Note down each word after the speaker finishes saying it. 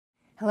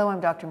Hello,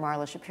 I'm Dr.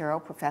 Marla Shapiro,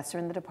 professor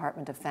in the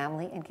Department of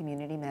Family and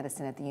Community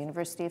Medicine at the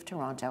University of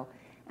Toronto,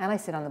 and I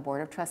sit on the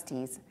Board of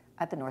Trustees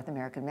at the North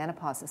American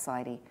Menopause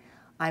Society.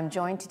 I'm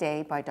joined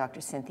today by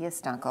Dr. Cynthia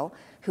Stuenkel,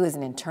 who is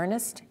an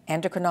internist,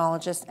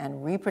 endocrinologist,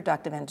 and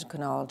reproductive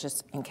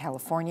endocrinologist in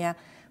California,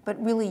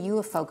 but really you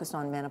have focused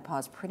on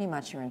menopause pretty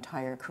much your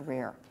entire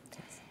career.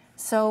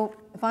 So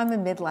if I'm a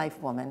midlife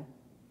woman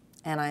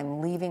and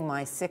I'm leaving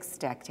my sixth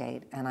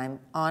decade and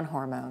I'm on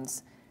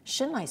hormones,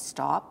 shouldn't I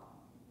stop?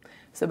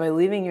 So by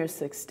leaving your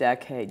sixth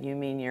decade, you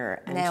mean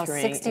you're Now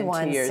entering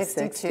 61, into your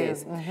 62.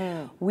 60s.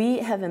 Mm-hmm. We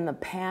have in the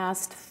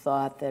past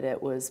thought that it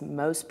was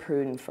most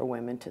prudent for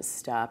women to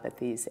stop at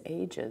these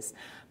ages.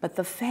 But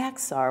the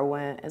facts are,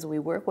 as we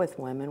work with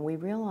women, we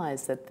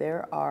realize that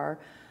there are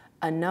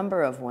a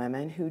number of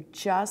women who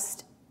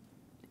just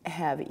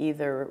have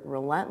either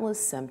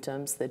relentless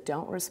symptoms that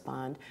don't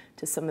respond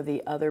to some of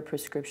the other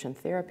prescription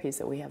therapies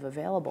that we have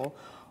available,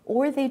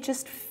 or they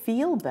just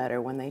feel better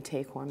when they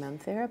take hormone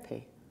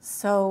therapy.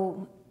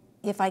 So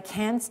if I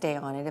can stay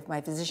on it, if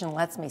my physician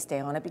lets me stay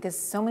on it, because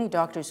so many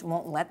doctors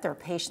won't let their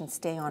patients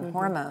stay on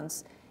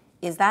hormones,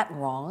 is that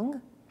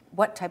wrong?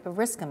 What type of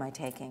risk am I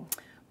taking?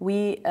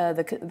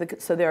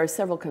 So there are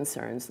several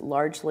concerns,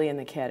 largely in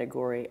the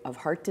category of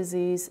heart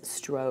disease,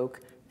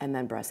 stroke, and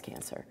then breast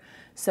cancer.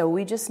 So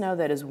we just know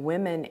that as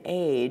women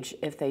age,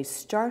 if they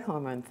start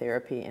hormone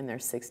therapy in their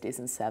 60s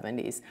and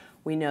 70s,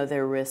 we know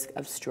their risk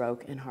of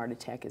stroke and heart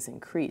attack is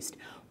increased.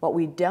 What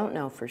we don't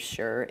know for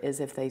sure is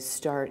if they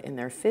start in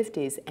their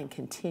 50s and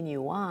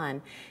continue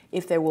on,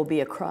 if there will be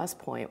a cross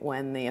point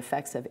when the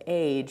effects of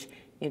age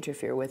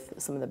interfere with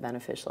some of the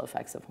beneficial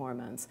effects of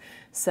hormones.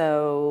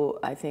 So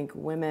I think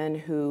women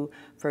who,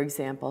 for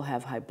example,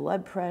 have high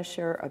blood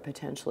pressure or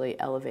potentially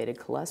elevated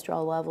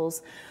cholesterol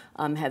levels,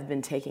 have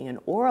been taking an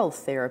oral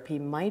therapy,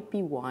 might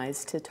be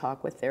wise to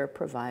talk with their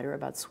provider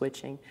about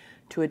switching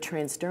to a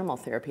transdermal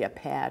therapy, a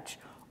patch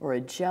or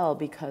a gel,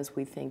 because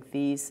we think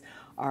these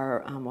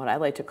are what I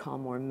like to call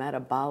more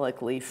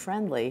metabolically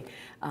friendly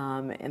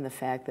in the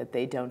fact that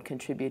they don't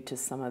contribute to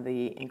some of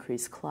the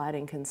increased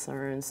clotting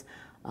concerns,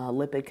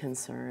 lipid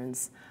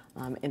concerns,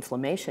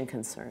 inflammation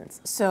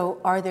concerns. So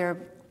are there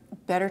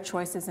better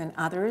choices than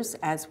others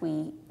as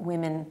we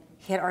women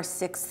hit our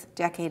sixth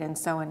decade and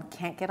so and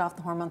can't get off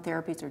the hormone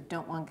therapies or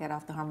don't want to get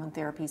off the hormone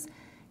therapies?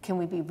 Can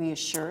we be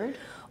reassured?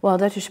 Well,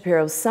 Dr.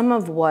 Shapiro, some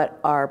of what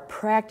our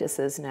practice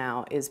is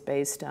now is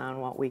based on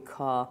what we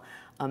call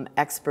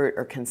expert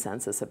or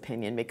consensus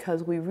opinion,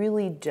 because we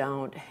really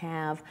don't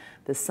have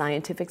the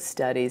scientific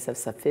studies of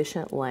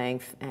sufficient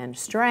length and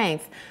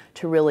strength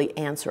to really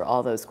answer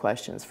all those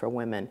questions for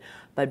women.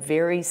 But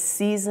very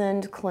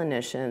seasoned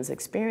clinicians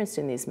experienced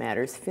in these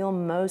matters feel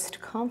most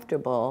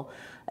comfortable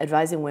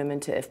advising women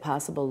to, if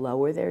possible,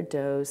 lower their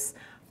dose,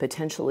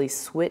 potentially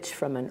switch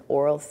from an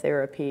oral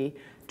therapy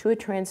to a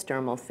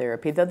transdermal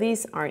therapy, though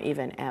these aren't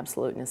even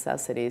absolute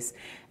necessities,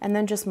 and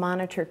then just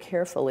monitor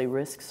carefully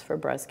risks for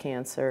breast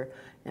cancer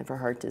and for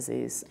heart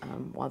disease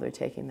while they're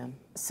taking them.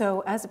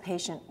 So as a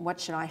patient, what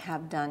should I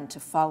have done to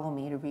follow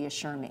me, to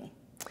reassure me?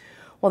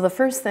 Well, the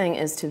first thing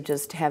is to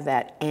just have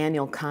that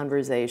annual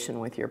conversation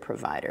with your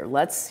provider.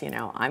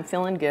 I'm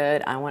feeling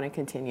good, I want to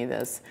continue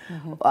this.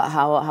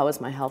 How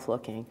is my health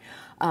looking?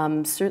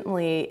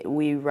 Certainly,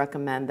 we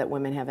recommend that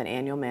women have an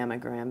annual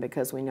mammogram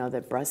because we know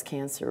that breast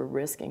cancer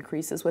risk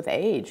increases with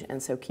age,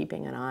 and so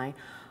keeping an eye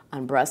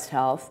on breast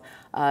health,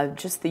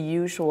 just the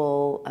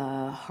usual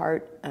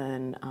heart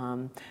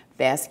and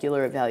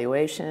vascular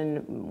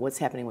evaluation, what's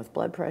happening with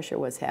blood pressure,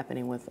 what's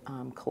happening with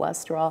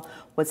cholesterol,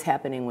 what's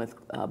happening with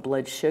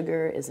blood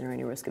sugar, is there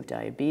any risk of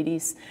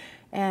diabetes?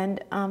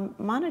 And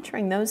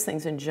monitoring those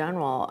things in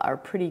general are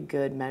pretty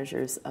good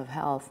measures of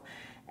health.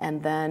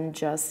 And then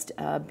just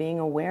being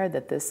aware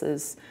that this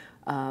is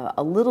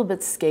a little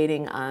bit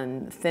skating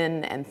on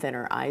thin and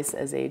thinner ice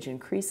as age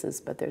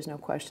increases, but there's no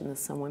question that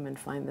some women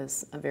find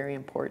this a very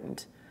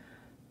important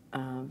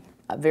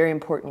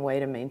way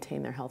to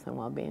maintain their health and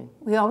well-being.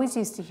 We always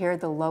used to hear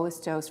the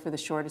lowest dose for the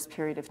shortest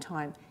period of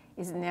time.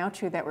 Is it now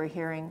true that we're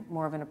hearing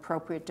more of an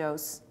appropriate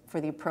dose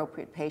for the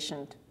appropriate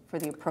patient for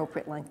the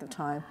appropriate length of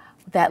time?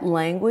 That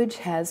language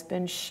has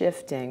been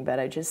shifting, but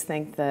I just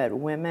think that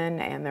women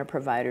and their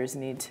providers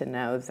need to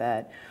know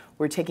that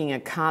we're taking a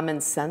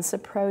common sense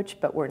approach,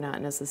 but we're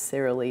not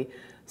necessarily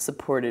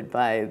supported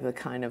by the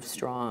kind of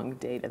strong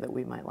data that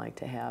we might like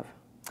to have.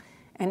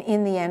 And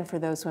in the end, for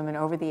those women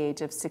over the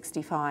age of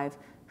 65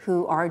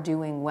 who are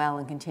doing well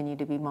and continue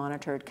to be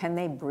monitored, can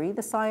they breathe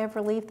a sigh of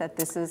relief that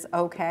this is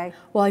okay?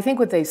 Well, I think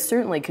what they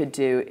certainly could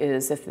do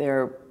is, if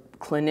their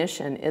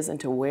clinician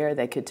isn't aware,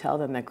 they could tell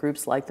them that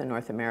groups like the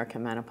North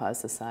American Menopause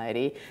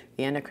Society,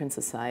 the Endocrine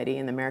Society,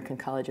 and the American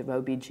College of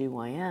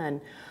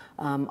OB/GYN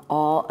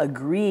all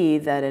agree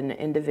that in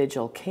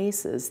individual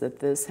cases that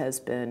this has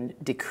been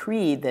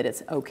decreed that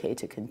it's okay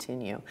to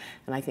continue.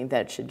 And I think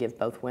that should give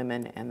both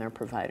women and their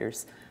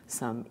providers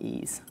some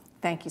ease.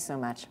 Thank you so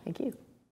much. Thank you.